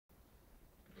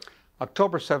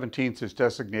October 17th is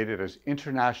designated as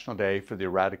International Day for the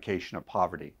Eradication of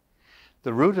Poverty.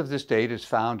 The root of this date is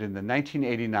found in the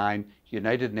 1989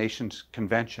 United Nations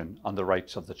Convention on the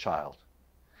Rights of the Child.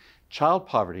 Child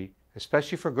poverty,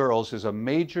 especially for girls, is a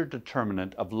major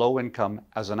determinant of low income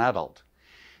as an adult.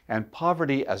 And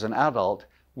poverty as an adult,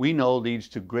 we know, leads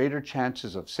to greater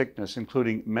chances of sickness,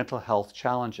 including mental health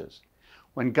challenges.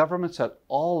 When governments at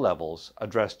all levels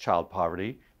address child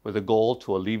poverty with a goal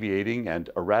to alleviating and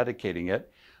eradicating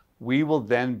it, we will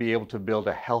then be able to build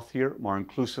a healthier, more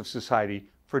inclusive society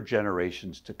for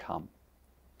generations to come.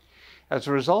 As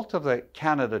a result of the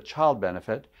Canada Child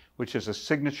Benefit, which is a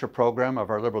signature program of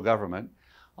our Liberal government,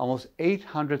 almost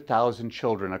 800,000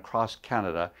 children across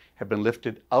Canada have been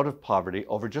lifted out of poverty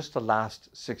over just the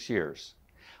last 6 years.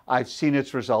 I've seen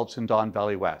its results in Don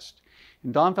Valley West.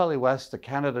 In Don Valley West, the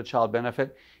Canada Child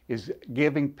Benefit is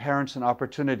giving parents an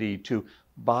opportunity to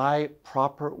buy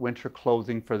proper winter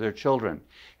clothing for their children.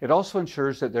 It also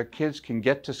ensures that their kids can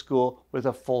get to school with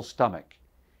a full stomach.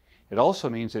 It also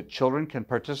means that children can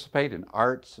participate in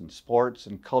arts and sports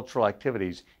and cultural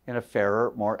activities in a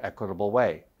fairer, more equitable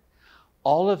way.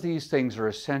 All of these things are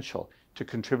essential to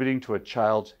contributing to a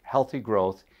child's healthy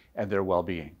growth and their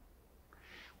well-being.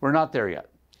 We're not there yet.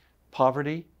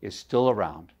 Poverty is still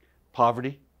around.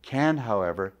 Poverty can,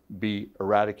 however, be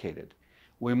eradicated.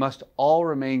 We must all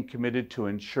remain committed to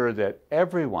ensure that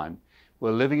everyone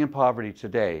living in poverty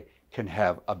today can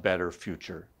have a better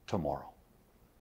future tomorrow.